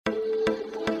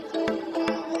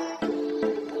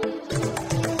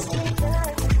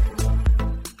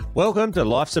Welcome to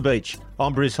Life's a Beach.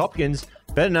 I'm Bruce Hopkins,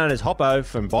 better known as Hoppo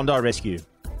from Bondi Rescue.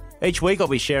 Each week I'll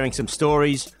be sharing some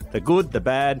stories, the good, the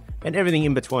bad, and everything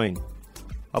in between.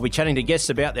 I'll be chatting to guests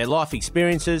about their life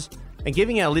experiences and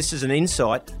giving our listeners an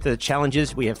insight to the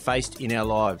challenges we have faced in our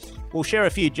lives. We'll share a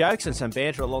few jokes and some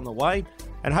banter along the way,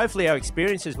 and hopefully our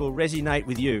experiences will resonate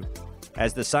with you.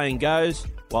 As the saying goes,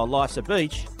 while life's a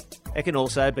beach, it can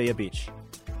also be a bitch.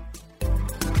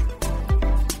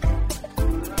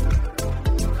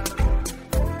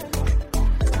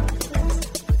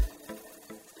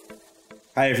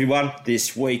 Hey everyone,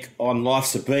 this week on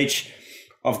Life's a Beach,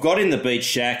 I've got in the beach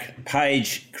shack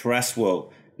Paige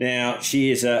Craswell. Now,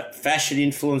 she is a fashion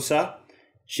influencer,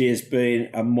 she has been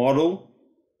a model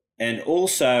and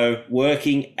also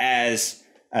working as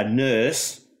a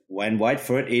nurse, and wait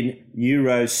for it, in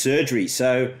neurosurgery.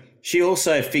 So she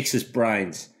also fixes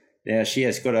brains. Now, she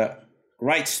has got a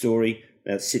great story.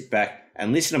 Now sit back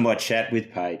and listen to my chat with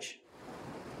Paige.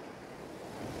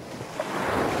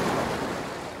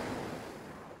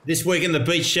 This week in the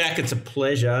Beach Shack, it's a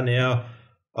pleasure. Now,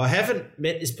 I haven't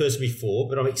met this person before,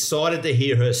 but I'm excited to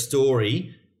hear her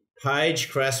story. Paige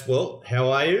Craswell,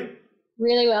 how are you?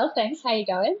 Really well, thanks. How you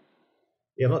going?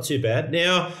 Yeah, not too bad.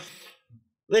 Now,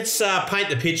 let's paint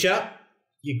the picture.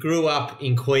 You grew up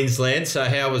in Queensland, so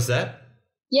how was that?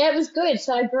 Yeah, it was good.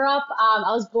 So I grew up, I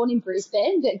was born in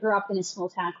Brisbane, but grew up in a small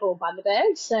town called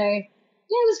Bundaberg. So, yeah, it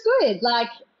was good. Like,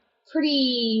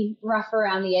 pretty rough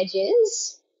around the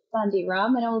edges. Bundy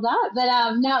rum and all that. But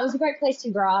no, it was a great place to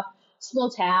grow up. Small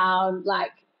town,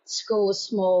 like school was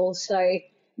small, so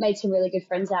made some really good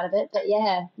friends out of it. But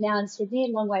yeah, now in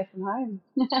Sydney, a long way from home.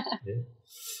 Yeah.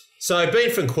 So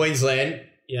being from Queensland,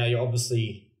 you know, you're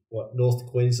obviously, North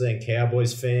Queensland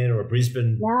Cowboys fan or a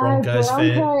Brisbane Broncos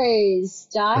fan? Broncos,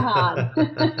 diehard.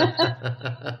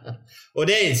 Well,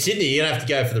 down in Sydney, you're going to have to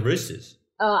go for the Roosters.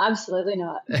 Oh, absolutely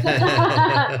not.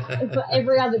 If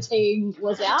every other team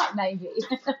was out, maybe.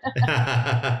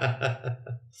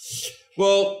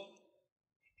 Well,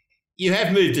 you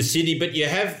have moved to Sydney, but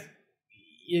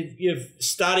you've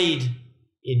studied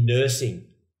in nursing.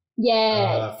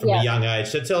 Yeah. From a young age.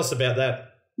 So tell us about that.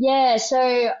 Yeah,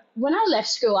 so when I left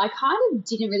school, I kind of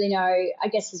didn't really know, I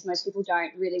guess as most people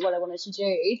don't, really what I wanted to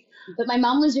do. But my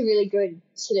mum was a really good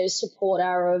sort of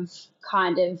supporter of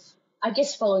kind of, I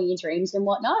guess, following your dreams and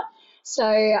whatnot. So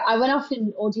I went off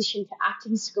and auditioned for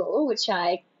acting school, which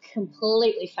I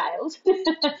completely failed.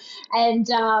 And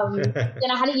then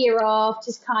I had a year off,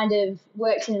 just kind of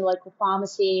worked in a local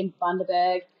pharmacy in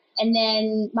Bundaberg. And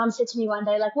then Mum said to me one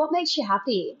day, like, what makes you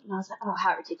happy? And I was like, oh,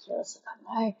 how ridiculous. Like,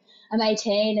 I don't know, I'm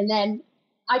 18. And then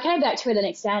I came back to her the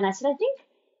next day and I said, I think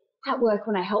at work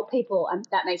when I help people,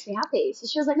 that makes me happy. So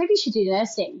she was like, maybe you should do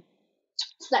nursing.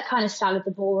 So that kind of started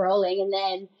the ball rolling. And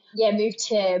then, yeah, moved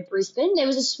to Brisbane. There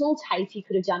was a small TAFE you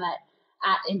could have done it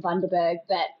in Bundaberg,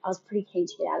 but I was pretty keen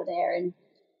to get out of there and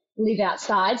live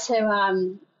outside. So,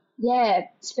 yeah,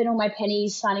 spent all my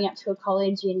pennies signing up to a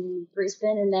college in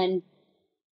Brisbane and then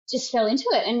just fell into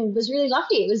it and was really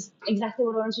lucky. It was exactly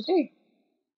what I wanted to do.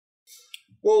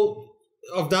 Well,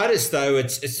 I've noticed, though,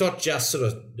 it's not just sort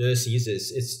of nursing, is it?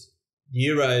 It's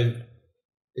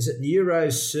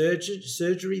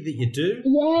neurosurgery that you do?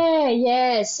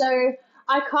 Yeah. So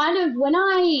I kind of, when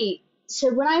I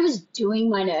was doing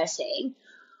my nursing,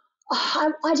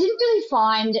 I didn't really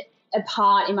find a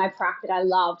part in my prac that I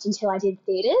loved until I did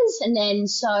theatres. And then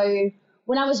so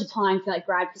when I was applying for like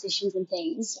grad positions and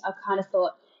things, I kind of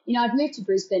thought, you know, I've moved to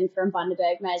Brisbane from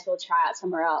Bundaberg, may as well try out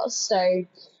somewhere else. So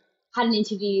had an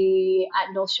interview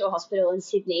at North Shore Hospital in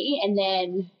Sydney, and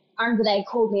then I remember they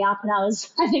called me up and I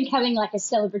was, I think, having like a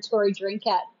celebratory drink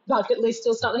at Bucket List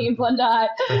or something in Bondi.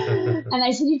 And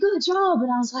they said, you've got the job.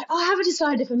 And I was like, oh, I haven't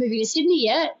decided if I'm moving to Sydney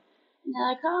yet. And they're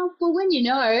like, oh, well, when you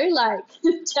know, like,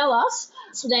 tell us.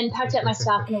 So then packed up my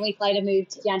stuff and a week later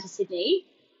moved down to Sydney.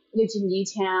 Lived in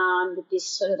Newtown with this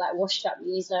sort of like washed up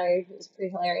muso. It was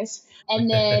pretty hilarious. And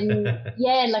then,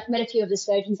 yeah, like met a few of the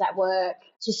surgeons at work.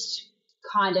 Just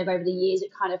kind of over the years,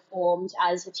 it kind of formed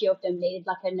as a few of them needed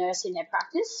like a nurse in their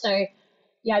practice. So,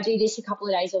 yeah, I do this a couple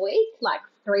of days a week, like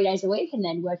 3 days a week, and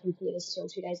then work in theatre still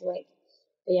 2 days a week.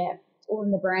 But yeah, all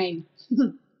in the brain.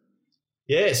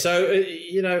 Yeah, so,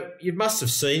 you know, you must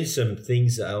have seen some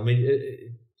things, though. I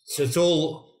mean, so it's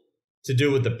all to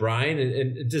do with the brain,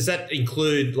 and does that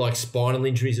include like spinal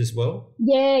injuries as well?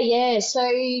 Yeah. So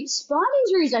spine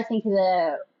injuries, I think, are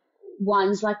the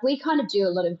ones, like we kind of do a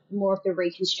lot of more of the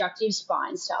reconstructive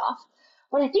spine stuff.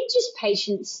 But I think just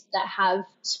patients that have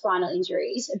spinal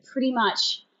injuries are pretty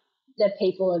much the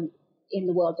people in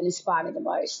the world that inspire me the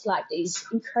most. Like these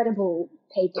incredible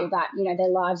people that, you know, their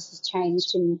lives has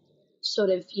changed and sort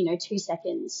of, 2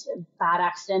 seconds, a bad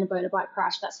accident, a motorbike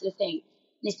crash, that sort of thing.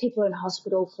 And there's people in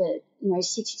hospital for,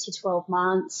 6 to 12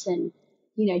 months and,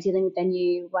 dealing with their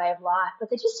new way of life. But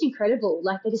they're just incredible.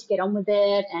 Like, they just get on with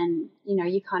it and,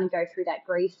 you kind of go through that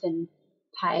grief and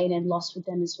pain and loss with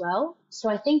them as well. So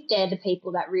I think they're the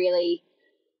people that really,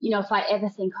 if I ever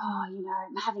think, I'm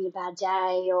having a bad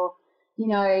day or,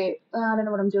 I don't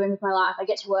know what I'm doing with my life, I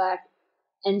get to work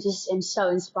and just am so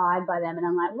inspired by them. And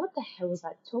I'm like, what the hell was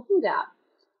I talking about?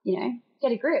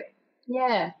 Get a grip.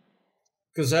 Yeah.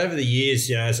 Because over the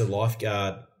years, as a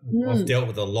lifeguard, I've dealt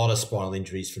with a lot of spinal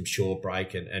injuries from shore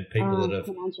break and people that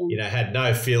have, had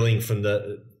no feeling from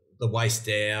the waist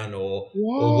down or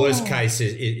worst case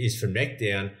is from neck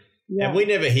down. Yeah. And we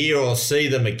never hear or see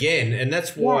them again. And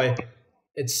that's why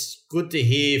it's good to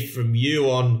hear from you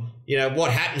on,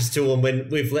 what happens to them when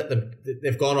we've let them,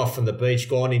 they've gone off from the beach,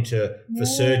 gone into for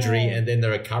surgery and then the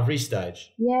recovery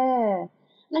stage. Yeah.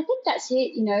 And I think that's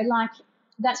it,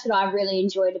 that's what I really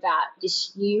enjoyed about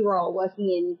this new role working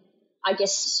in, I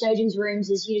guess, surgeons' rooms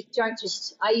is you don't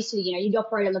just, I used to, you'd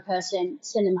operate on the person,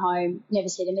 send them home, never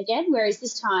see them again. Whereas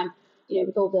this time,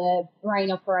 with all the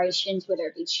brain operations, whether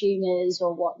it be tumours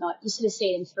or whatnot, you sort of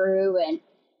see them through and,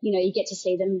 you get to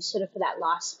see them sort of for that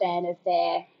lifespan of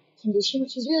their condition,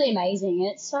 which is really amazing.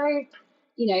 And it's so,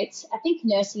 I think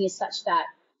nursing is such that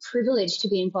privilege to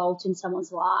be involved in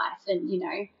someone's life and,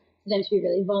 for them to be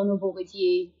really vulnerable with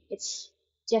you. It's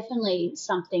definitely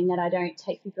something that I don't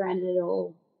take for granted at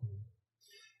all.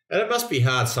 And it must be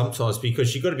hard sometimes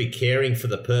because you've got to be caring for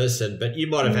the person, but you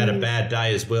might have had a bad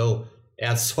day as well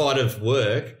outside of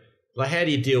work. Like, how do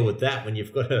you deal with that when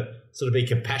you've got to sort of be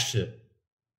compassionate?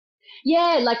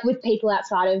 Yeah, like with people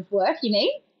outside of work, you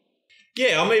mean?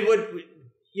 Yeah, I mean,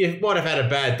 you might have had a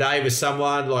bad day with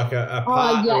someone, like a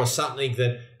partner or something,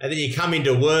 and then you come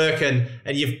into work and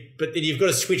then you've got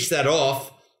to switch that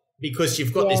off because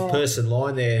you've got this person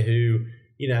lying there who,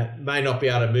 may not be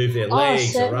able to move their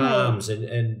legs or arms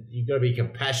and you've got to be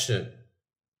compassionate.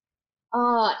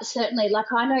 Oh, certainly.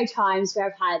 Like, I know times where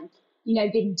I've had,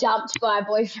 been dumped by a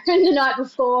boyfriend the night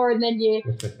before and then you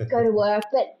go to work.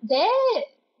 But they're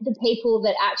the people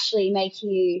that actually make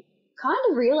you kind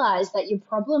of realise that your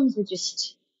problems are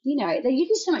just, they give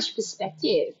you so much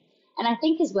perspective. And I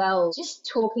think as well, just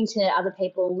talking to other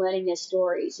people and learning their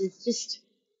stories is just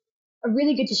a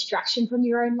really good distraction from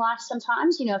your own life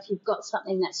sometimes. If you've got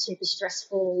something that's super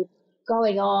stressful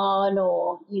going on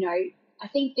or, I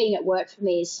think being at work for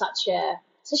me is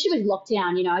especially with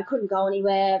lockdown, I couldn't go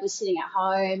anywhere. I was sitting at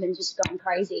home and just going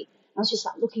crazy. I was just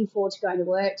like looking forward to going to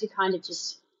work to kind of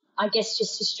just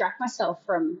distract myself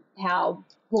from how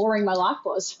boring my life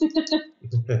was.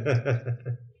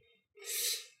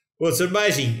 Well, it's an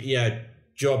amazing,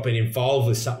 job being involved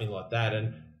with something like that.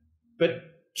 But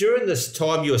during this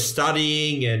time you're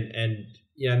studying and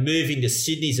moving to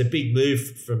Sydney is a big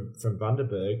move from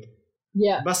Bundaberg.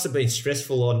 Yeah. It must have been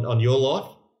stressful on your life.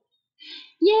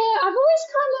 Yeah, I've always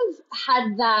kind of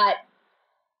had that,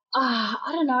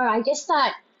 I don't know, I guess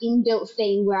that inbuilt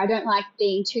thing where I don't like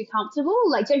being too comfortable.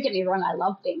 Like, don't get me wrong, I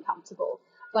love being comfortable,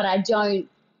 but I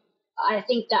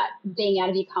think that being out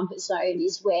of your comfort zone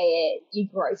is where your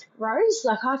growth grows.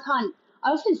 Like, I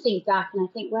often think back and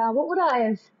I think, wow, what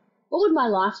would my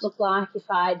life look like if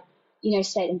I'd,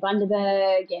 stayed in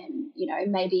Bundaberg and,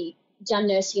 maybe done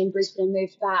nursing in Brisbane and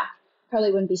moved back.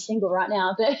 Probably wouldn't be single right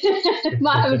now, but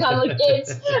might have a couple of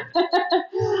kids.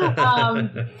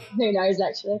 Who knows,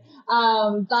 actually.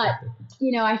 But,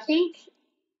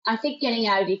 I think getting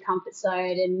out of your comfort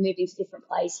zone and moving to different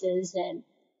places and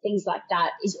things like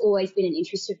that has always been an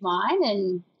interest of mine.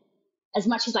 And as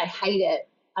much as I hate it,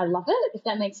 I love it, if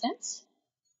that makes sense.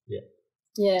 Yeah.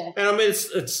 Yeah. And I mean,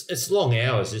 it's long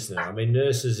hours, isn't it? I mean,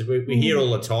 nurses, we hear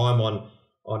all the time on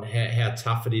how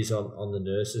tough it is on the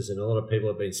nurses, and a lot of people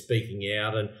have been speaking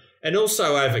out and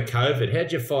also over COVID.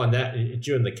 How'd you find that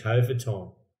during the COVID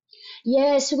time?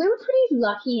 Yeah, so we were pretty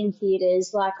lucky in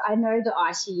theatres. Like, I know the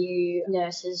ICU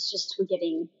nurses just were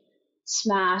getting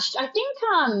smashed. I think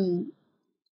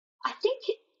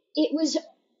it was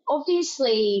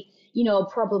obviously, a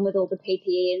problem with all the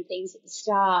PPE and things at the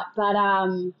start, but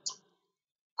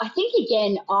I think,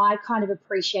 again, I kind of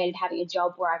appreciated having a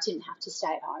job where I didn't have to stay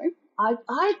at home.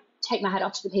 I take my hat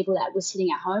off to the people that were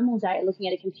sitting at home all day looking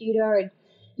at a computer and,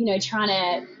 trying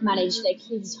to manage their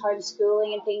kids'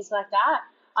 homeschooling and things like that.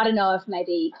 I don't know if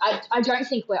maybe I don't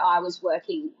think where I was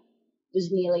working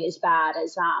was nearly as bad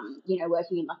as,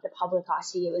 working in like the public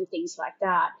ICU and things like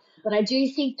that. But I do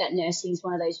think that nursing is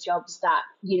one of those jobs that,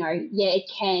 it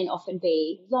can often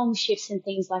be long shifts and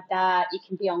things like that. You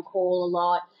can be on call a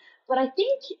lot. But I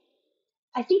think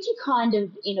you kind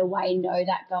of, in a way, know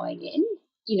that going in.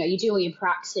 you do all your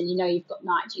pracs and you've got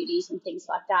night duties and things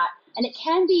like that. And it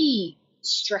can be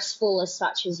stressful as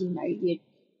such as, you're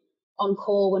on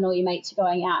call when all your mates are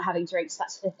going out having drinks,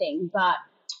 that sort of thing. But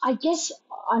I guess,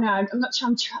 I know, I'm not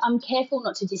sure, I'm careful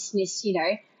not to dismiss,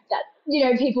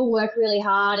 that, people work really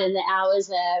hard and the hours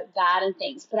are bad and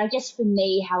things. But I guess for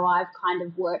me, how I've kind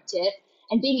of worked it,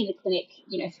 and being in the clinic,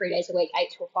 3 days a week,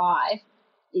 8 till 5,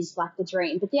 is like the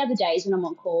dream. But the other days when I'm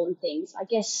on call and things, I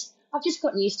guess I've just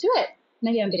gotten used to it.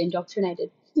 Maybe I'm a bit indoctrinated.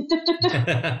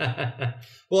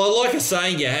 Well, I like a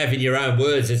saying you have in your own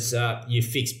words, it's you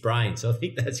fixed brain. So I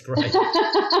think that's great.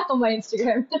 On my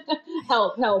Instagram.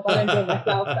 help. I don't do it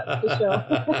myself, that's for sure.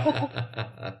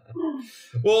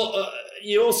 Well,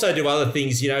 you also do other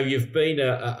things. You've been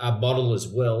a model as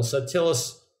well. So tell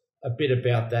us a bit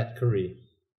about that career.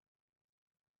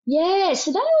 Yeah,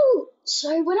 so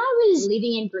when I was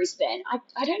living in Brisbane,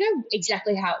 I don't know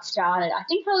exactly how it started. I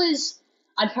think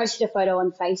I'd posted a photo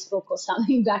on Facebook or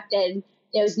something back then.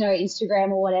 There was no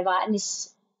Instagram or whatever. And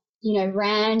this,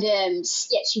 random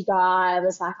sketchy guy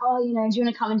was like, oh, do you want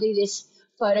to come and do this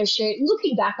photo shoot? And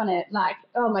looking back on it, like,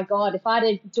 oh my God, if I had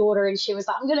a daughter and she was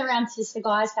like, I'm going to run to this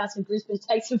guy's house in Brisbane to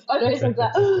take some photos, I was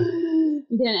like, oh,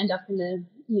 you're going to end up in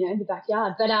the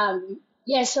backyard. But,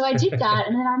 yeah, so I did that.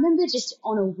 And then I remember just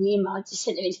on a whim, I just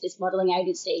sent them into this modelling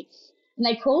agency. And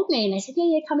they called me and they said,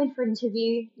 yeah, come in for an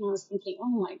interview. And I was thinking, oh,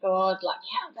 my God, like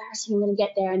how embarrassing. I'm going to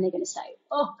get there and they're going to say,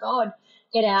 oh, God,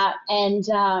 get out. And,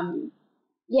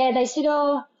 they said,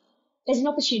 oh, there's an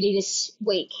opportunity this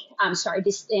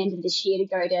end of this year to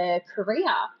go to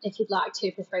Korea if you'd like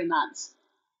to for 3 months.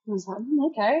 And I was like,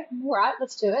 okay, all right,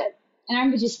 let's do it. And I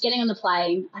remember just getting on the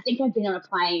plane. I think I'd been on a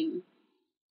plane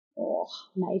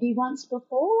maybe once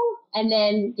before. And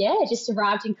then, just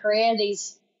arrived in Korea.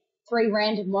 These 3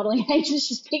 random modelling agents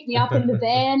just picked me up in the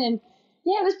van and,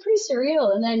 it was pretty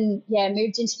surreal. And then,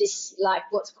 moved into this, like,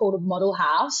 what's called a model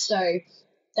house. So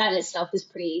that in itself is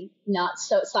pretty nuts.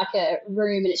 So it's like a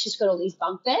room and it's just got all these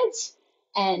bunk beds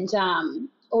and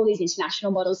all these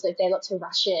international models live there, lots of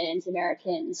Russians,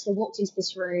 Americans. So I walked into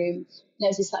this room. There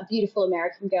was this like beautiful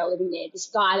American girl living there, this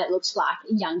guy that looks like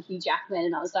a young Hugh Jackman.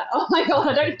 And I was like, oh my God,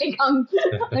 I don't think I'm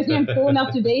cool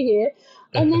enough to be here.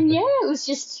 And then, it was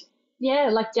just,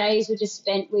 like days were just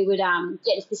spent. We would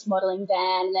get into this modelling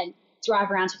van and then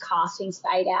drive around to castings for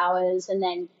 8 hours. And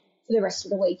then for the rest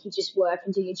of the week, you just work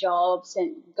and do your jobs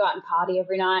and go out and party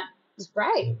every night. It was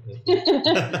great.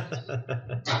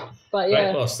 But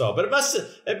great lifestyle. But it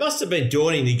must have been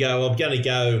daunting to go, I'm going to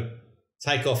go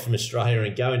take off from Australia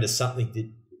and go into something that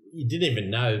you didn't even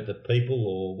know the people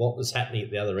or what was happening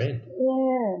at the other end.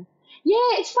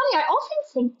 Yeah, it's funny. I often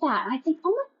think that. I think,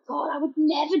 oh, my God, I would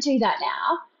never do that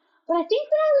now. But I think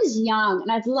when I was young,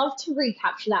 and I'd love to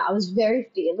recapture that, I was very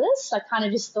fearless. I kind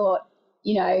of just thought,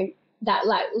 that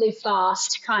like live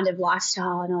fast kind of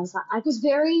lifestyle. And I was like, I was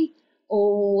very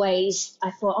always, I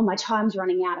thought, oh, my time's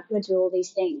running out. I've got to do all these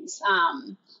things.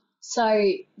 Would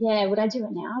I do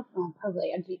it now? Oh,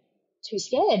 probably I'd be too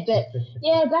scared. But,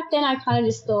 back then I kind of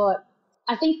just thought,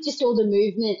 I think just all the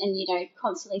movement and,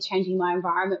 constantly changing my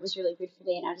environment was really good for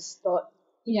me. And I just thought,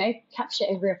 capture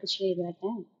every opportunity that I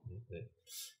can.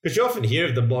 Because you often hear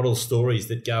of the model stories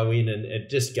that go in and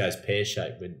it just goes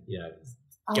pear-shaped when,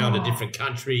 going to different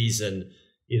countries and,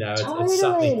 totally. It's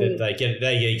something that they get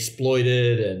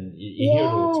exploited and you hear it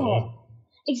all the time.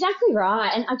 Exactly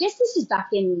right. And I guess this is back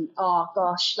in,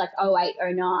 like 08,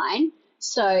 09.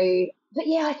 So, but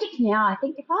I think now, if I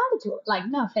had a daughter, like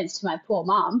no offense to my poor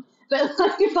mum, but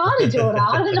like if I had a daughter,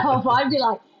 I don't know if I'd be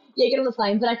like, get on the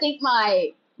plane. But I think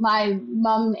my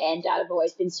mum and dad have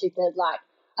always been super, like,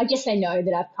 I guess they know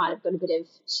that I've kind of got a bit of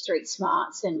street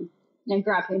smarts and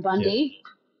grew up in Bundy.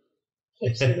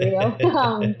 Keeps it real. But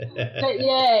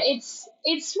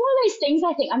it's one of those things.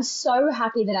 I think I'm so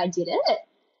happy that I did it,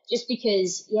 just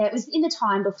because it was in the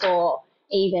time before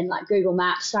even like Google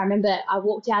Maps. So I remember I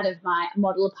walked out of my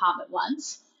model apartment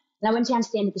once and I went down to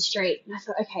the end of the street and I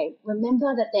thought, okay,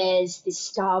 remember that there's this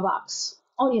Starbucks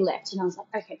on your left. And I was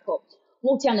like, okay, cool.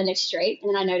 Walked down the next street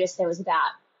and then I noticed there was about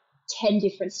 10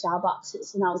 different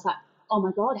Starbuckses and I was like, oh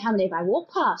my God, how many have I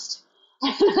walked past?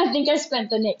 And I think I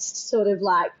spent the next sort of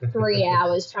like 3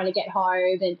 hours trying to get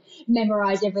home and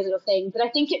memorize every little thing. But I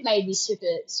think it made me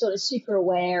super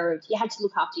aware of you had to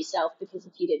look after yourself because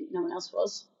if you didn't, no one else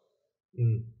was.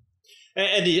 Mm.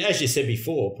 And as you said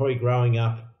before, probably growing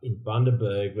up in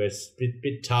Bundaberg where it's a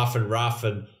bit tough and rough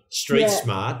and street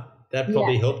smart, that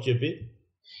probably helped you a bit.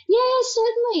 Yeah,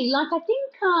 certainly. Like I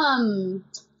think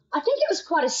it was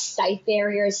quite a safe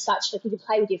area as such. Like you could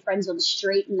play with your friends on the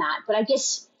street and that. But I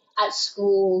guess at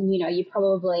school, you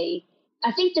probably,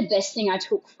 I think the best thing I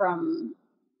took from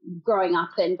growing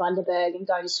up in Bundaberg and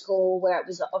going to school where it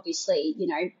was obviously,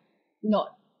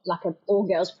 not like a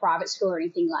all-girls private school or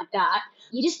anything like that,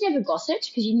 you just never gossiped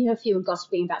because you knew if you were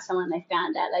gossiping about someone and they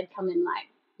found out, they'd come and, like,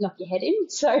 knock your head in.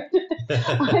 So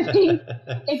I think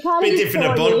it kind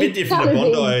of bit different to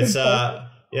Bondi. It's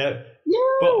yeah.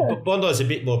 Yeah. Bondi's a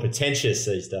bit more pretentious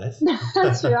these days.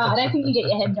 That's right. I don't think you get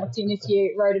your head knocked in if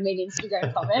you wrote a mean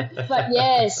Instagram comment. But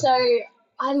yeah, so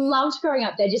I loved growing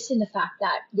up there just in the fact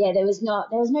that, there was no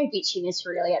bitchiness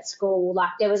really at school. Like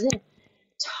there was a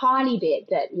tiny bit,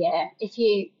 but if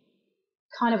you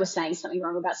kind of were saying something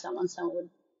wrong about someone would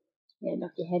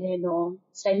knock your head in or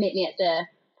say, meet me at the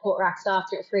Port Racks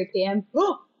after at 3 p.m.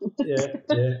 Yeah.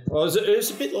 Well, it was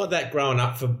a bit like that growing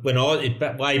up for when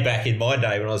way back in my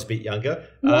day when I was a bit younger.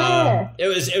 Yeah. It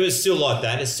was still like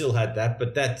that. It still had that,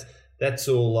 but that's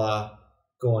all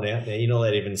gone out now. You're not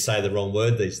allowed to even say the wrong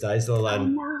word these days. Not allowed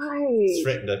to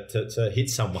threaten to hit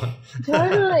someone.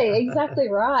 Totally, exactly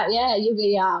right. Yeah, you'll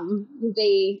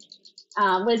be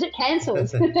what is it?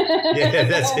 Cancelled. Yeah,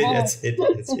 that's it.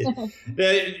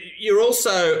 Now, you're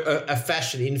also a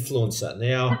fashion influencer.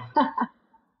 Now,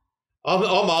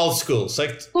 I'm old school, so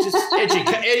just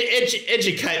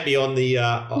educate me on the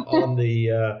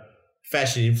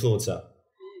fashion influencer.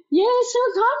 Yeah, so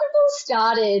it kind of all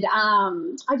started,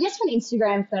 I guess when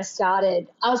Instagram first started,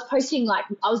 I was posting, I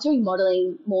was doing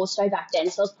modelling more so back then,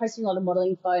 so I was posting a lot of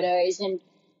modelling photos, and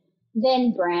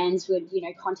then brands would,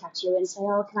 contact you and say,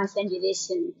 oh, can I send you this?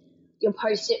 And you'll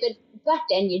post it. But back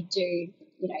then you'd do,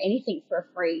 anything for a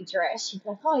free dress. You'd be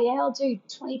like, oh, yeah, I'll do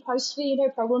 20 posts for you, no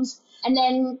problems. And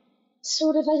then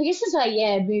sort of, I guess as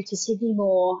I moved to Sydney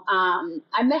more, I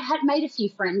had made a few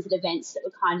friends at events that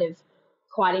were kind of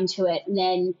quite into it. And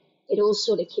then it all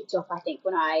sort of kicked off, I think,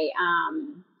 when I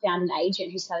found an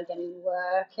agent who started getting me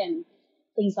work and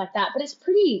things like that. But it's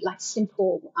pretty,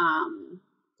 simple.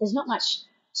 There's not much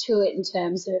to it in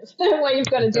terms of what you've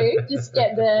got to do. Just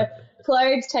get the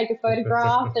clothes, take a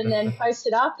photograph, and then post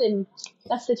it up, and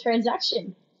that's the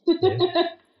transaction. Yeah.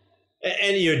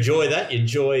 And you enjoy that? You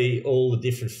enjoy all the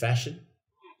different fashion?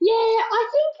 Yeah, I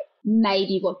think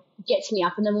maybe what gets me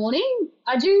up in the morning.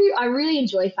 I do. I really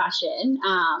enjoy fashion.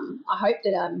 I hope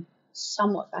that I'm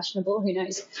somewhat fashionable. Who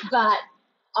knows? But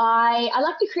I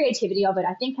like the creativity of it.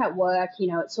 I think at work,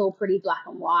 it's all pretty black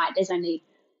and white. There's only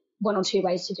one or two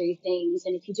ways to do things,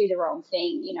 and if you do the wrong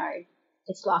thing,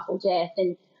 it's life or death.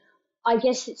 And I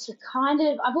guess it's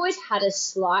I've always had a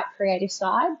slight creative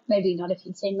side, maybe not if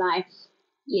you'd seen my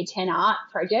year 10 art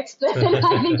projects, but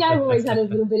I think I've always had a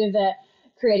little bit of a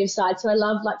creative side. So I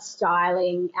love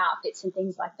styling outfits and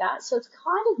things like that. So it's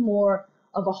kind of more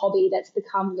of a hobby that's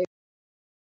become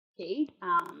key.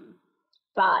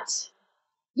 But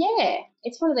yeah,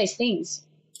 it's one of those things.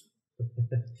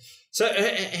 So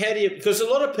how do you, because a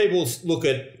lot of people look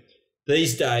at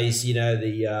these days, the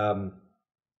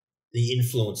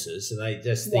influencers, and they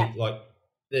just think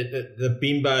the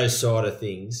bimbo side of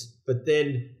things. But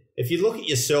then if you look at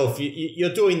yourself,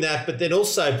 you're doing that, but then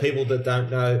also people that don't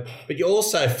know, but you're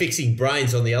also fixing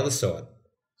brains on the other side.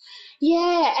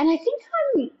 Yeah, and I think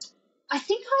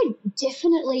I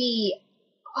definitely,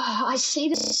 I see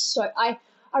this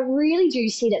I really do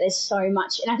see that there's so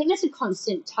much, and I think that's a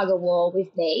constant tug of war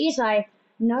with me, is I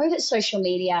know that social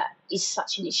media is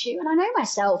such an issue, and I know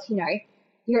myself,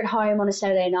 you're at home on a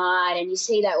Saturday night and you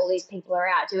see that all these people are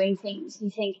out doing things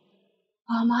and you think,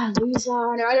 oh, my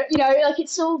loser, and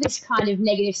it's all this kind of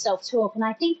negative self-talk, and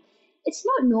I think it's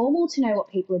not normal to know what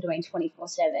people are doing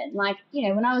 24/7.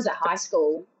 When I was at high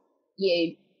school,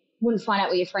 you wouldn't find out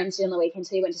what your friends did on the weekend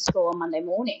until you went to school on Monday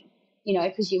morning,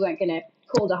 because you weren't going to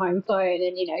call the home phone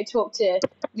and, talk to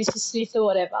Mr. Smith or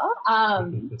whatever.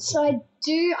 So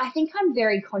I think I'm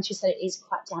very conscious that it is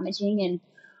quite damaging, and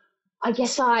I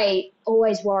guess I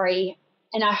always worry,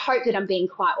 and I hope that I'm being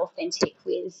quite authentic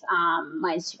with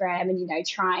my Instagram and,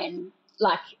 try and,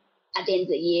 at the end of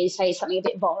the year, say something a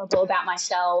bit vulnerable about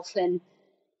myself and,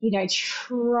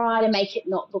 try to make it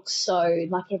not look so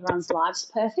like everyone's life's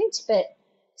perfect. But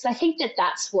so I think that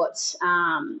that's what's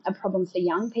a problem for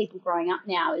young people growing up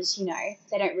now is,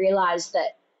 they don't realise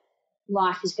that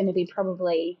life is going to be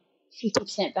probably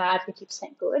 50% bad,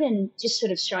 50% good, and just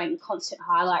sort of showing constant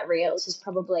highlight reels is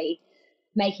probably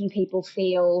making people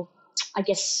feel, I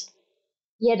guess,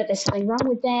 that there's something wrong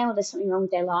with them or there's something wrong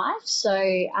with their life. So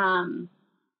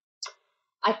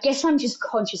I guess I'm just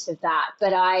conscious of that.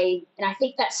 But I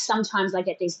think that sometimes I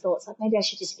get these thoughts like maybe I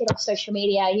should just get off social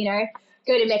media,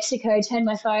 go to Mexico, turn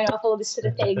my phone off, all this sort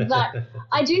of thing. But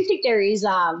I do think there is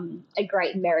a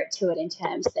great merit to it in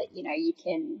terms that, you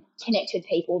can connect with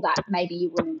people that maybe you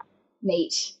wouldn't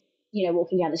meet,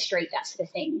 walking down the street, that sort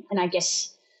of thing. And I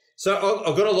guess So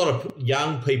I've got a lot of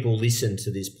young people listen to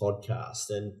this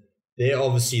podcast, and they're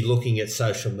obviously looking at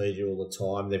social media all the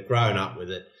time. They've grown up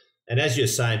with it. And as you're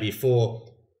saying before,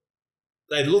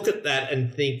 they look at that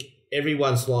and think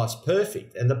everyone's life's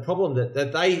perfect. And the problem that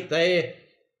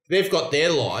they've got their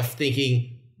life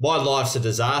thinking, my life's a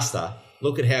disaster.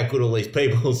 Look at how good all these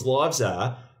people's lives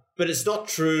are. But it's not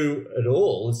true at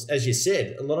all. It's, as you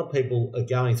said, a lot of people are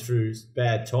going through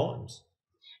bad times.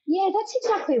 Yeah, that's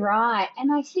exactly right.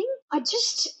 And I think I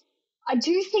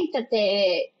do think that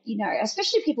they're,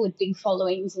 especially people with big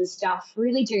followings and stuff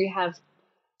really do have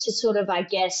to sort of, I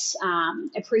guess,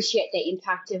 appreciate the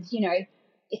impact of,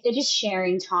 if they're just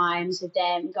sharing times with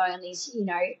them, going on these,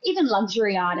 even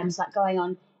luxury items like going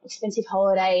on expensive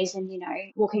holidays and,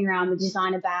 walking around with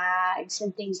designer bags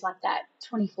and things like that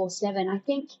 24/7. I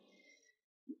think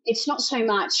it's not so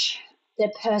much the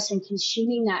person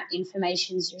consuming that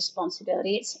information's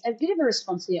responsibility. It's a bit of a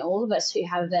responsibility to all of us who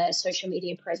have a social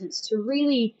media presence to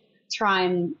really try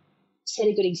and set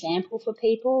a good example for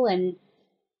people. And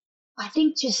I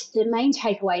think just the main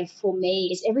takeaway for me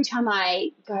is every time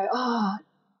I go,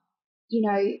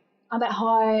 I'm at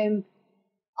home,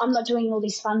 I'm not doing all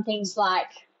these fun things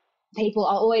like people,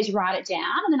 I'll always write it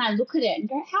down and then I look at it and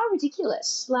go, how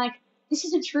ridiculous. Like, this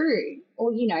isn't true.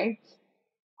 Or,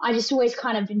 I just always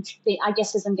kind of, I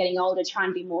guess as I'm getting older, try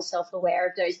and be more self-aware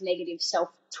of those negative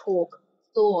self-talk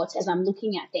thoughts as I'm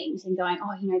looking at things and going,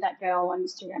 that girl on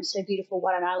Instagram, so beautiful,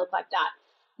 why don't I look like that?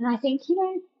 And I think,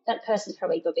 that person's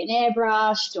probably been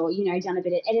airbrushed or, done a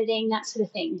bit of editing, that sort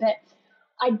of thing. But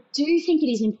I do think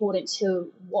it is important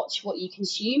to watch what you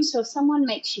consume. So if someone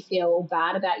makes you feel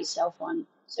bad about yourself on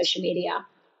social media,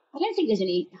 I don't think there's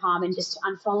any harm in just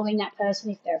unfollowing that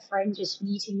person. If they're a friend, just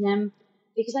muting them,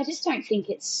 because I just don't think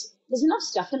there's enough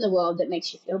stuff in the world that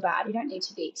makes you feel bad. You don't need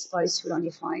to be exposed to it on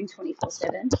your phone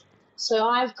 24/7. So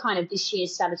I've kind of this year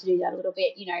started to do that a little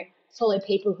bit, follow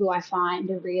people who I find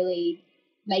are really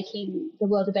making the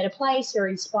world a better place or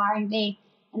inspiring me,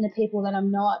 and the people that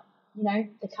I'm not,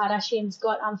 the Kardashians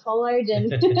got unfollowed,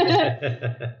 and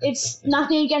it's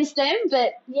nothing against them,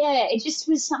 but yeah, it just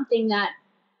was something that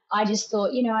I just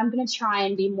thought, I'm going to try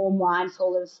and be more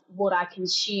mindful of what I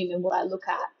consume and what I look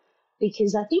at,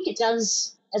 because I think it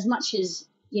does, as much as,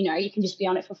 you can just be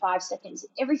on it for 5 seconds,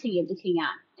 everything you're looking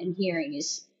at and hearing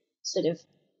is sort of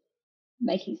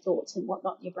making thoughts and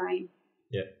whatnot in your brain.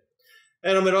 Yeah.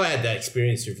 And I mean, I had that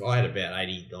experience of, I had about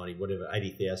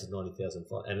 80,000, 90,000,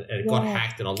 and it got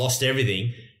hacked and I lost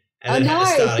everything and then had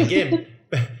to start again.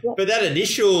 But that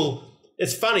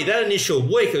it's funny, that initial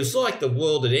week, it was like the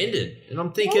world had ended. And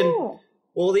I'm thinking,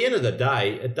 well, at the end of the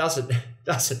day, it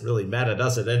doesn't really matter,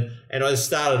 does it? And I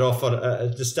started off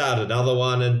to start another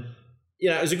one, and,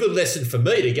 it was a good lesson for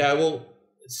me to go, well,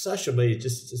 social media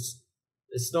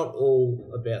it's not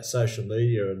all about social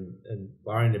media and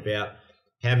worrying about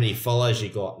how many followers you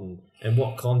got and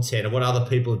what content and what other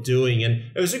people are doing. And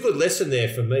it was a good lesson there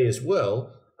for me as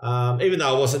well, even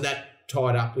though I wasn't that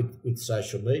tied up with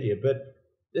social media. But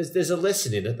there's a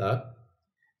lesson in it, though.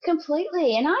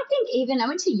 Completely. And I think even I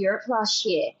went to Europe last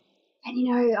year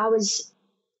and, I was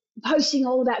posting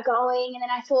all about going, and then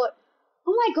I thought,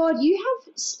 oh, my God, you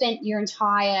have spent your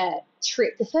entire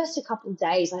trip, the first couple of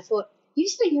days, I thought, you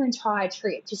spent your entire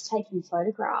trip just taking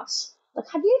photographs. Like,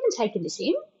 have you even taken this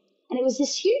in? And it was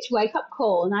this huge wake-up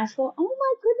call, and I thought, oh,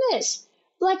 my goodness.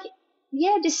 Like,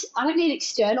 yeah, I don't need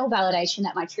external validation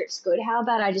that my trip's good. How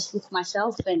about I just look at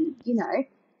myself and,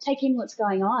 take in what's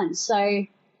going on? So,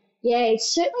 yeah, it's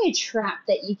certainly a trap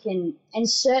that you can, and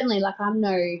certainly, like, I'm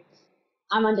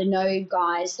under no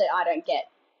guise that I don't get,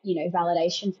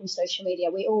 validation from social media.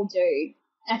 We all do.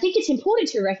 And I think it's important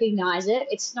to recognize it.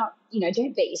 It's not,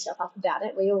 don't beat yourself up about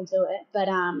it. We all do it. But,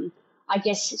 I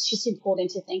guess it's just important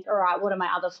to think, all right, what are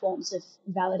my other forms of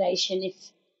validation? If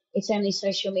it's only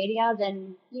social media,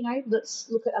 then, let's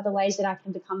look at other ways that I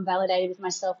can become validated with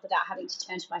myself without having to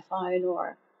turn to my phone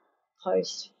or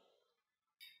post.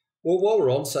 Well, while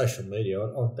we're on social media,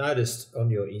 I've noticed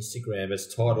on your Instagram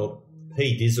it's titled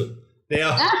P Dizzle.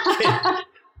 Now,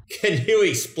 can you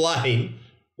explain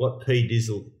what P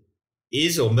Dizzle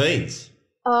is or means?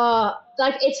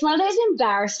 It's one of those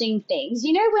embarrassing things.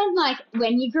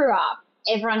 When you grew up,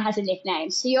 everyone has a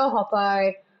nickname. So you're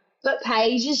Hoppo, but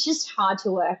Paige is just hard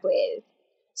to work with.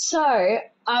 So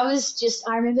I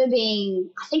remember being,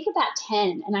 I think about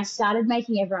 10, and I started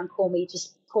making everyone call me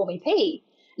P.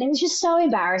 And it was just so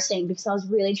embarrassing because I was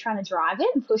really trying to drive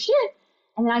it and push it.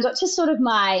 And then I got to sort of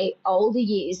my older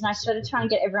years and I started trying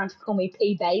to get everyone to call me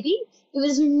P Baby. It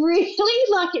was really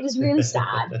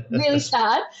sad, really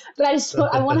sad. But I just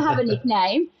thought I want to have a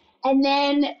nickname. And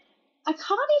then I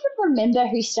can't even remember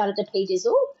who started the P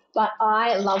Dizzle, but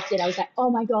I loved it. I was like, oh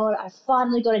my God, I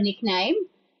finally got a nickname.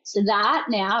 So that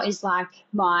now is like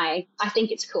I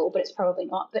think it's cool, but it's probably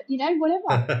not. But,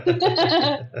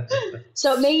 whatever.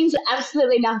 So it means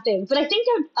absolutely nothing. But I think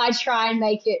I try and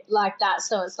make it like that.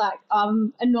 So it's like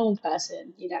I'm a normal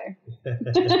person,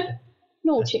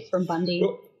 normal chick from Bundy.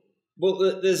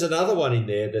 Well, there's another one in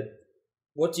there that,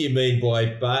 what do you mean by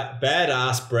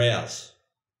badass brows?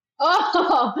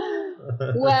 Oh,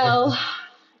 well,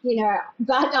 what did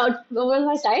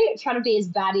I say? Trying to be as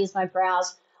batty as my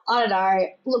brows. I don't know.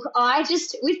 Look,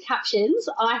 with captions,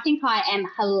 I think I am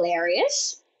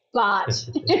hilarious, but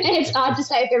it's hard to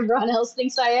say if everyone else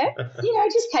thinks I am.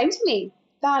 It just came to me.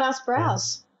 Badass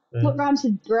brows. What rhymes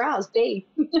with brows? B.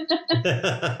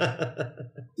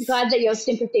 Glad that you're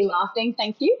sympathy laughing.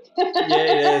 Thank you.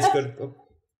 Yeah, it's good.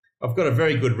 I've got a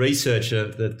very good researcher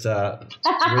that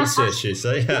research you,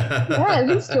 see? Yeah,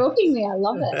 he's stalking me. I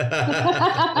love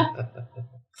it.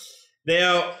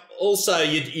 Now, also,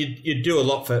 you do a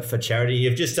lot for charity.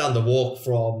 You've just done the walk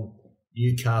from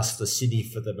Newcastle to Sydney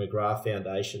for the McGrath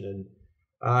Foundation. And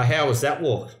how was that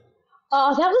walk?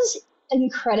 Oh, that was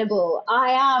incredible.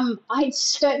 I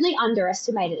certainly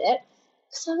underestimated it.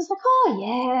 So I was like, oh,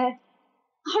 yeah,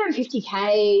 150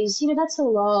 Ks, that's a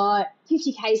lot.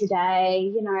 50 Ks a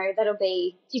day, that'll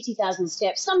be 50,000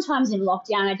 steps. Sometimes in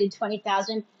lockdown I did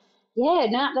 20,000. Yeah,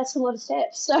 no, that's a lot of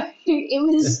steps. So it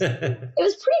was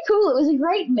pretty cool. It was a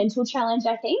great mental challenge,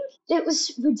 I think. It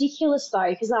was ridiculous though,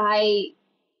 because I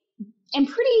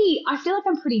feel like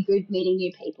I'm pretty good meeting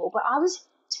new people, but I was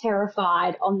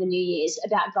terrified on the New Year's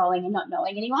about going and not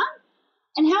knowing anyone.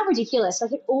 And how ridiculous.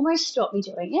 Like it almost stopped me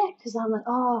doing it because I'm like,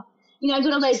 oh, I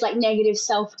got all those like negative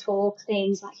self-talk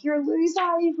things like you're a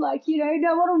loser, you've like,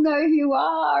 no one will know who you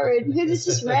are and who this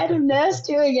is random nurse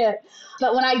doing it.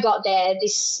 But when I got there,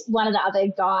 one of the other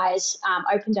guys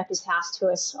opened up his house to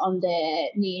us on the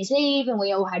New Year's Eve and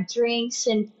we all had drinks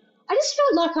and I just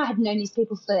felt like I had known these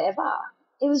people forever.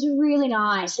 It was really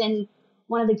nice. And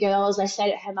one of the girls, I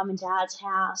stayed at her mum and dad's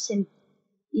house and,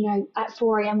 at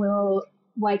 4 a.m. we were all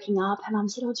waking up and Mum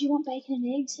said, oh, do you want bacon and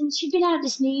eggs? And she'd been out at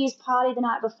this New Year's party the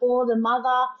night before, the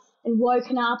mother, and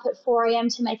woken up at 4 a.m.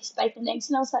 to make us bacon and eggs.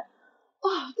 And I was like,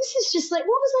 oh, this is just like, what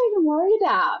was I even worried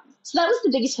about? So that was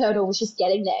the biggest hurdle, was just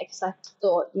getting there because I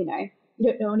thought, you don't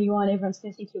know anyone, everyone's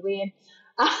going to think you're weird,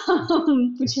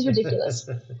 which is ridiculous.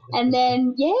 And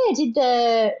then, did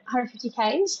the 150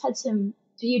 Ks, had some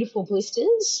beautiful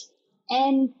blisters.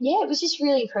 And, it was just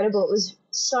really incredible. It was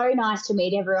so nice to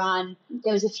meet everyone.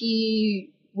 There was a few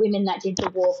women that did the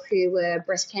walk who were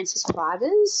breast cancer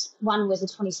survivors. One was a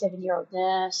 27-year-old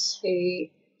nurse who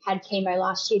had chemo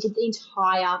last year, did the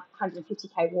entire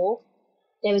 150K walk.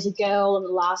 There was a girl on the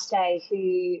last day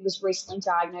who was recently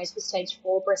diagnosed with stage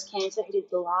 4 breast cancer who did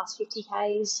the last 50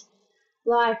 Ks.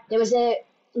 Like, there was a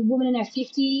woman in her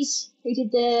 50s who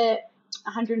did the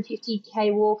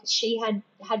 150K walk. She had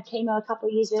chemo a couple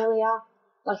of years earlier.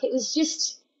 Like, it was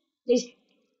just this,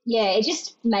 it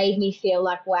just made me feel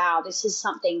like, wow, this is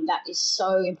something that is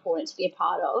so important to be a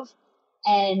part of.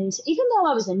 And even though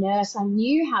I was a nurse, I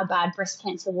knew how bad breast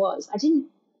cancer was. I didn't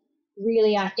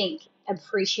really, I think,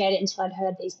 appreciate it until I'd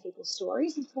heard these people's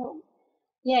stories and thought,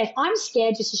 if I'm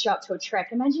scared just to show up to a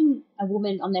trek, imagine a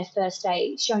woman on their first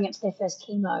day showing up to their first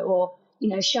chemo or,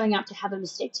 showing up to have a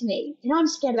mastectomy. I'm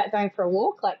scared about going for a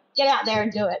walk. Like, get out there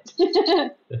and do it.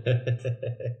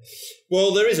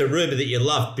 Well, there is a rumour that you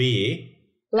love beer.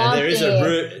 Love and there beer. Is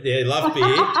you love beer.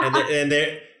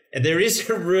 and there is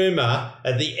a rumour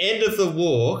at the end of the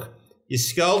walk, you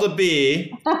sculled a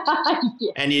beer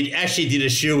and you actually did a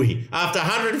shoey. After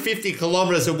 150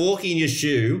 kilometres of walking your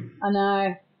shoe. I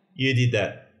know. You did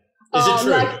that. Is it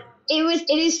true? It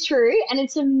is true, and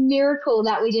it's a miracle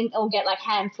that we didn't all get like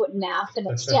hand, foot, and mouth the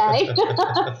next day.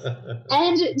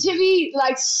 And to be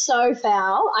like so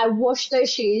foul, I washed those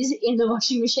shoes in the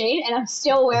washing machine, and I'm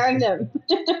still wearing them.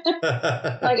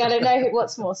 Like I don't know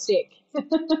what's more sick. Like,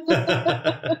 oh,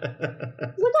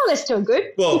 they're still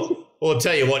good. Well, I'll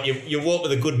tell you what, you walk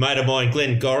with a good mate of mine,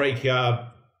 Glenn Gorick.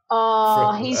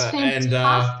 He's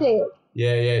fantastic.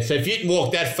 Yeah. So if you can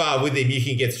walk that far with him, you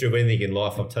can get through anything in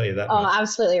life, I'll tell you that. Oh,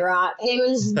 absolutely right. He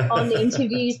was on the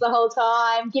interviews the whole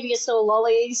time, giving us all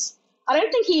lollies. I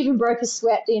don't think he even broke a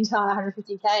sweat the entire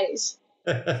 150 Ks.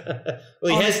 Well,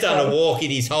 he has done a walk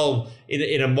in his whole,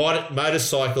 in a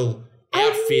motorcycle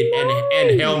outfit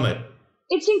and helmet.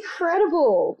 It's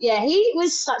incredible. Yeah, he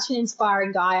was such an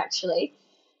inspiring guy, actually.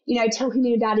 Talking to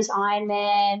me about his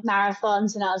Ironman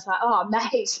marathons, and I was like, oh,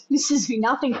 mate, this is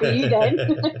nothing for you then.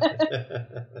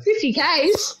 50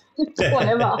 Ks,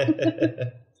 whatever.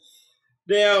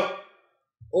 Now,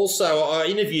 Also, I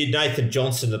interviewed Nathan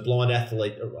Johnson, the blind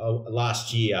athlete,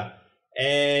 last year,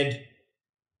 and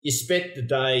you spent the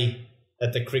day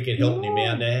at the cricket helping him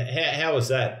out. Now, how was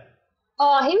that?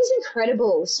 Oh, he was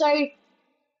incredible. So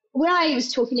when I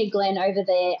was talking to Glenn over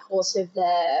the course of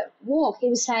the walk, he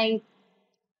was saying,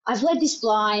 I've led this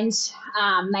blind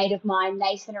mate of mine,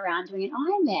 Nathan, around doing an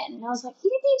Ironman. And I was like, he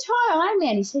did the entire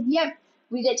Ironman. He said, yep,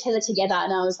 we get together.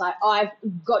 And I was like, I've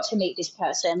got to meet this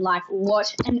person. Like,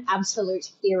 what an absolute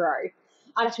hero.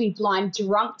 I'd have to be blind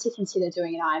drunk to consider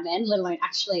doing an Ironman, let alone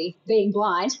actually being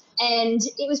blind. And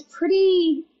it was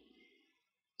pretty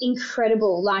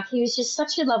incredible. Like, he was just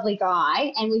such a lovely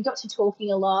guy, and we got to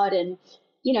talking a lot and,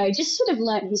 you know, just sort of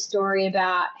learnt his story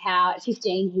about how at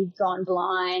 15 he'd gone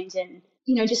blind and,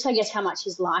 you know, just I guess how much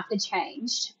his life had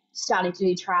changed, starting to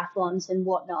do triathlons and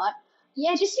whatnot.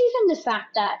 Yeah, just even the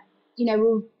fact that, you know, we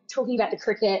were talking about the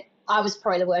cricket. I was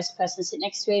probably the worst person to sit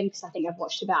next to him because I think I've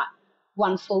watched about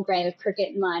one full game of cricket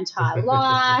in my entire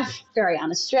life, very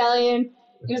un-Australian.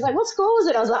 He was like, what score was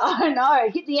it? I was like, oh, no,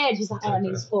 hit the edge. He's like, oh, I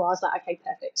need a score. I was like, okay,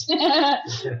 perfect.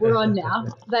 We're on now.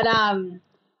 But, yeah,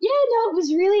 no, it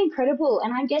was really incredible.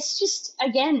 And I guess just,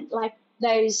 again, like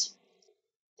those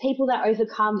people that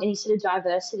overcome any sort of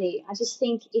diversity, I just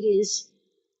think it is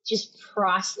just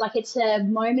priceless. Like, it's a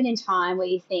moment in time where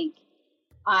you think,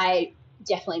 I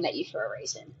definitely met you for a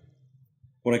reason.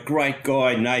 What a great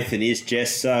guy Nathan is,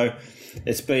 Jess. So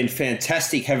it's been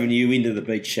fantastic having you into the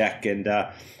Beach Shack, and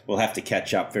we'll have to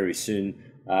catch up very soon.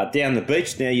 Down the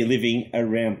beach, now you're living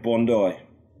around Bondi.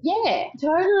 Yeah,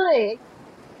 totally.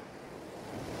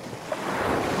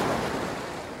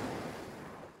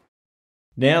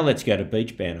 Now let's go to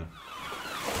Beach Banner.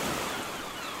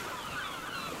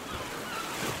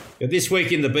 This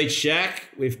week in the Beach Shack,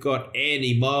 we've got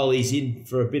Andy Miley's in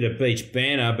for a bit of Beach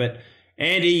Banner. But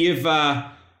Andy, you've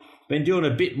been doing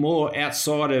a bit more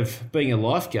outside of being a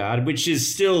lifeguard, which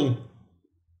is still,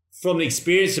 from the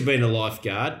experience of being a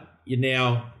lifeguard, you're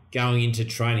now going into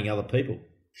training other people.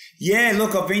 Yeah,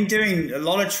 look, I've been doing a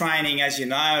lot of training, as you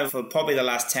know, for probably the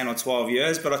last 10 or 12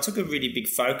 years, but I took a really big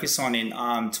focus on it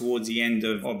towards the end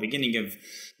of, or beginning of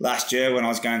last year when I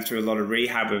was going through a lot of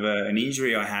rehab of an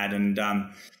injury I had. And,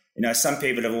 you know, some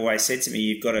people have always said to me,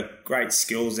 you've got a great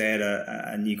skills there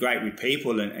and you're great with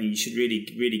people and you should really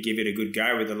give it a good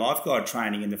go with the lifeguard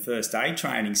training and the first aid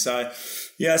training. So,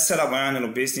 yeah, I set up my own little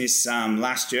business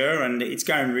last year and it's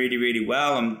going really, really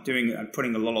well. I'm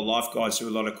putting a lot of lifeguards through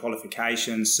a lot of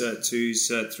qualifications, Cert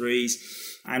 2s, Cert 3s.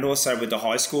 And also with the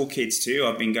high school kids too.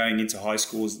 I've been going into high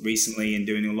schools recently and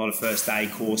doing a lot of first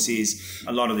aid courses,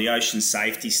 a lot of the ocean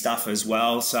safety stuff as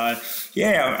well. So,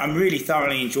 yeah, I'm really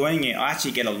thoroughly enjoying it. I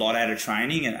actually get a lot out of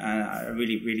training and I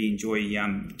really, really enjoy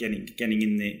getting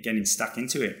in there, getting stuck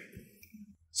into it.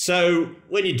 So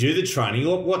when you do the training,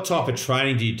 what type of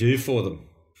training do you do for them?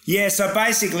 Yeah, so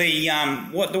basically,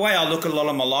 the way I look at a lot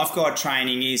of my lifeguard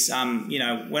training is, you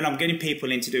know, when I'm getting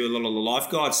people in to do a lot of the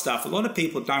lifeguard stuff, a lot of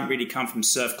people don't really come from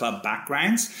surf club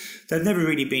backgrounds. They've never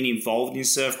really been involved in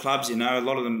surf clubs. You know, a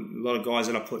lot of guys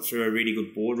that I put through are really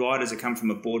good board riders that come from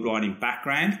a board riding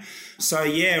background. So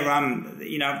yeah,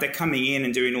 you know, they're coming in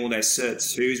and doing all their Cert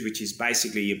 2s, which is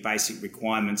basically your basic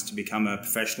requirements to become a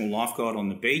professional lifeguard on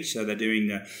the beach. So they're doing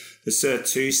the Cert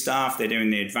 2 stuff, they're doing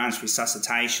the advanced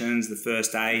resuscitations, the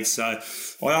first aid. So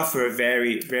I offer a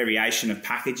variation of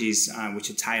packages which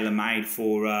are tailor-made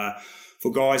for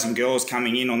guys and girls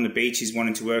coming in on the beaches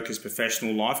wanting to work as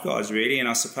professional lifeguards, really. And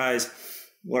I suppose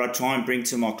what I try and bring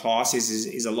to my classes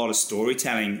is a lot of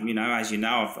storytelling. You know, as you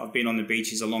know, I've been on the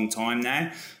beaches a long time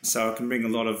now, so I can bring a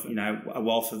lot of, you know, a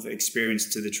wealth of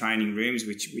experience to the training rooms,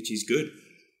 which is good.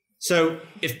 So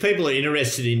if people are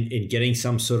interested in getting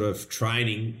some sort of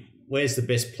training, where's the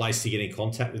best place to get in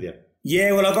contact with you?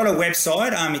 Yeah, well, I've got a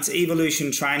website. It's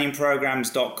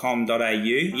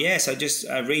evolutiontrainingprograms.com.au. Yeah, so just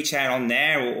reach out on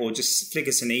there or just flick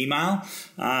us an email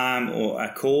or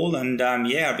a call and,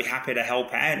 yeah, I'd be happy to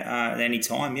help out at any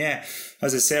time, yeah.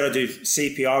 As I said, I do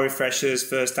CPR refreshers,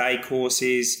 first aid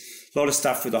courses, a lot of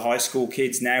stuff with the high school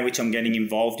kids now, which I'm getting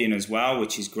involved in as well,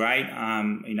 which is great.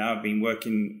 You know, I've been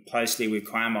working closely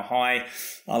with Kiama High,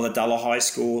 Ulladulla High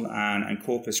School, and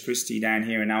Corpus Christi down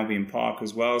here in Albion Park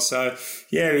as well. So,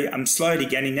 yeah, I'm slowly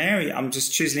getting there. I'm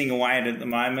just chiseling away at it at the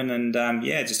moment, and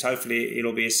yeah, just hopefully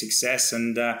it'll be a success,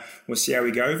 and we'll see how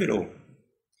we go with it all.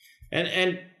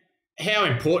 And how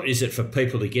important is it for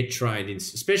people to get trained in,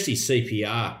 especially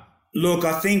CPR? Look,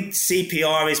 I think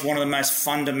CPR is one of the most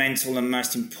fundamental and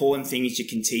most important things you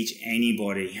can teach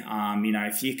anybody.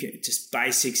 If you can, just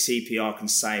basic CPR can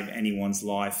save anyone's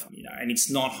life. And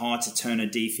it's not hard to turn a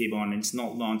defib on. It's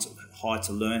not hard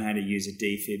to learn how to use a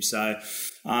defib. So,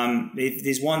 if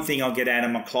there's one thing I'll get out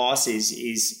of my classes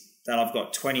is that I've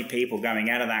got 20 people going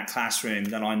out of that classroom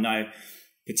that I know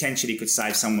potentially could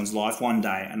save someone's life one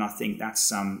day. And I think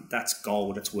that's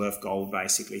gold. It's worth gold,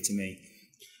 basically, to me.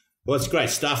 Well, it's great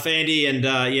stuff, Andy. And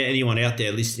anyone out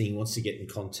there listening wants to get in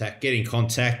contact.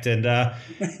 And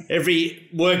every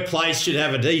workplace should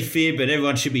have a defib, and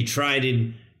everyone should be trained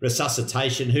in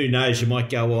resuscitation. Who knows? You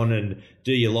might go on and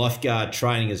do your lifeguard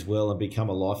training as well and become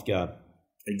a lifeguard.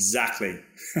 Exactly.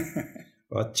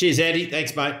 Right. Cheers, Andy.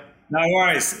 Thanks, mate. No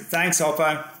worries. Thanks,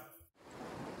 Oppo.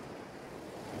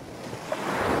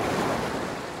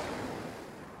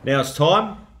 Now it's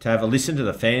time to have a listen to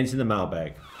the fans in the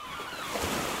mailbag.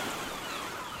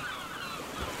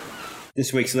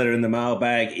 This week's letter in the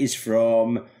mailbag is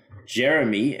from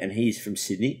Jeremy, and he's from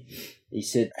Sydney. He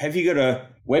said, have you got a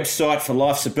website for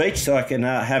Life's a Beach so I can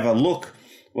have a look?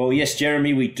 Well, yes,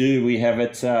 Jeremy, we do. We have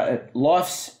it at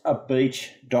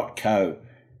lifesabeach.co.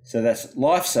 So that's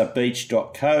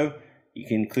lifesabeach.co. You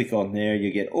can click on there.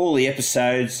 You get all the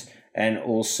episodes and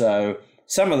also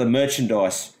some of the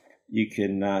merchandise you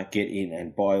can get in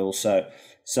and buy also.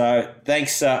 So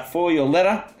thanks for your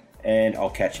letter, and I'll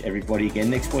catch everybody again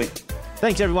next week.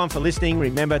 Thanks everyone for listening.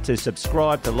 Remember to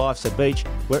subscribe to Life's a Beach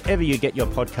wherever you get your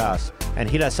podcasts, and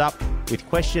hit us up with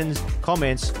questions,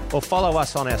 comments, or follow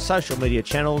us on our social media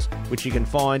channels, which you can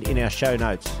find in our show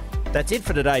notes. That's it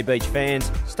for today, beach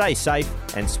fans. Stay safe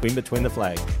and swim between the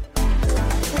flags.